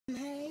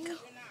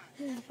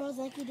was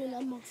Nike doing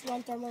an unboxing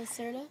on Thermal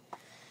Lacarta,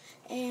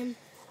 and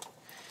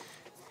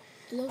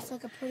it looks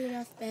like a pretty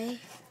nice bay.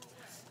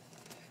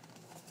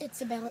 It's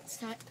a balance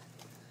type,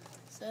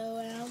 so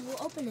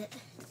we'll open it.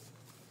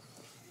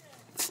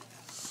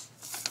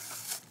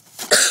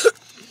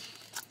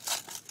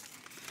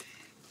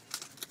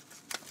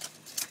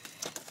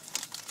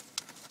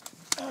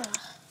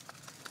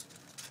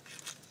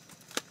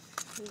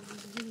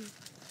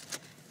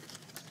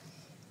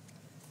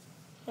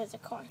 Here's a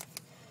card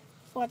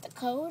for the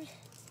code.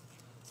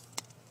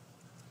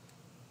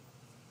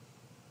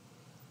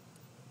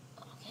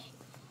 Okay.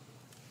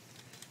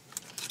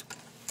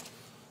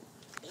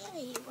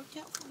 Yay, it worked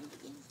out for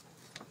me.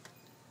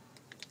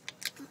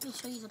 Let me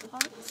show you the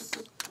parts.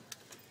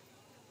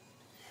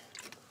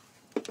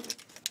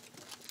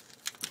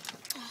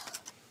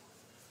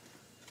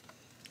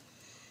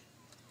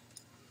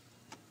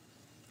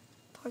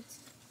 Parts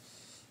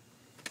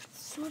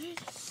sorted.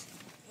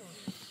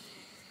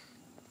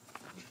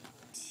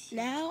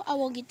 Now I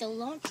will get the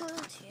launcher.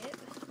 Tip.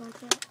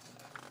 Launcher.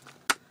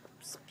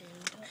 Spin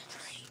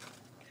touch.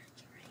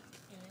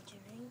 Energy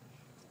ring.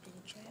 Spin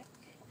track.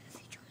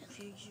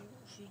 Fusion.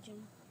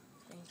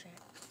 Spin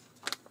track.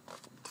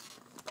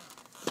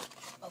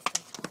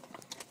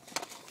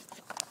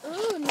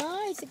 Oh,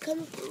 nice! It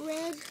comes with a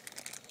red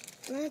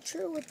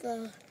launcher with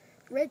a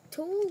red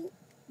tool,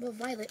 but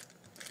violet.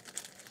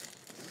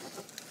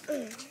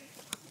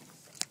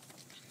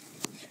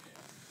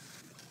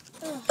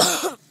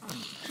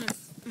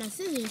 My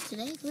scissors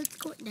today. It's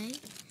court day.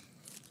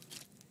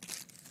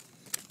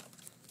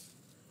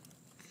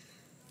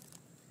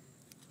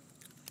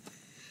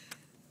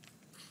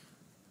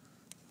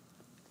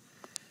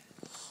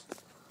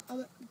 I'm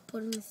not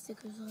putting the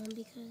stickers on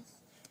because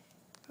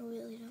I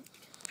really don't.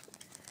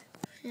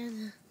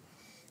 And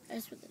I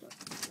just really don't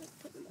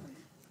put them on.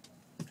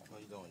 What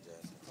are you doing,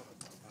 Jazz?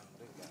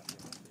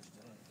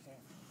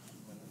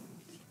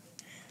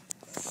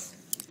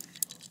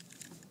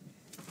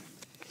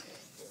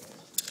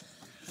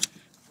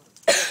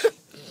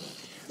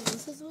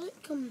 This is what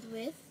it comes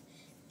with,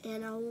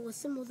 and I will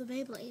assemble the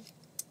Beyblade.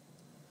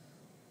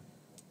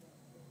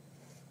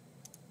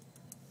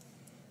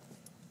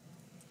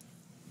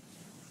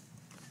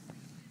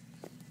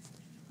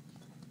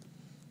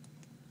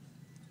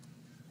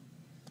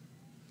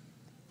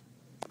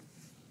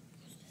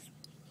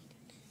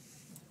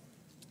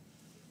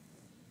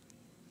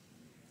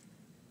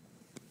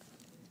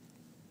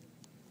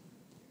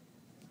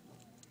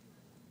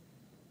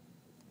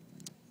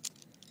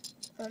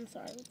 I'm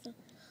sorry,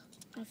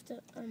 I have to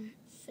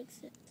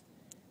fix it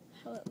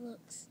how it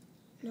looks.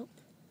 Nope.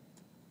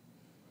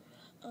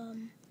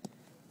 I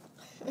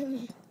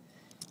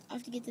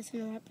have to get this in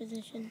the right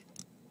position.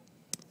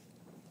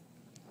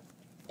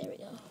 There we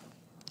go.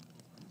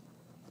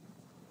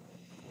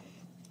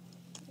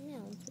 Yeah,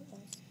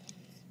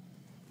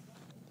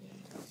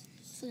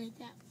 so like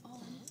that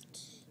all out.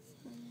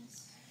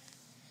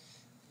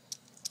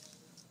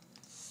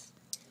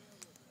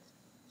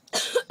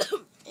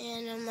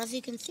 And as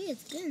you can see, it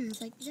spins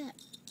like that.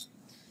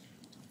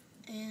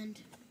 And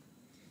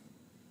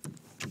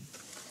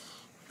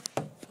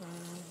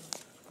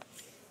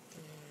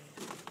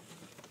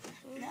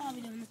now I'll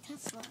be doing the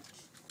test launch.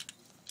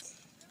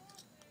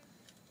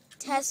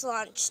 Test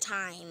launch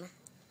time.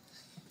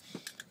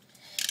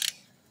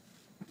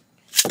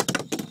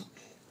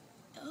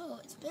 Oh,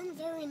 it's been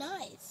very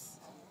nice.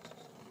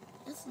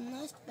 That's a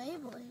nice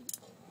Beyblade.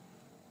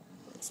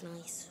 It's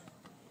nice.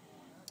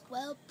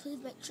 Well, please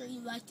make sure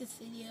you like this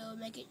video,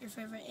 make it your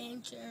favorite,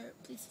 and share.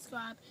 Please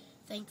subscribe.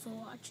 Thanks for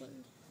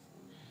watching.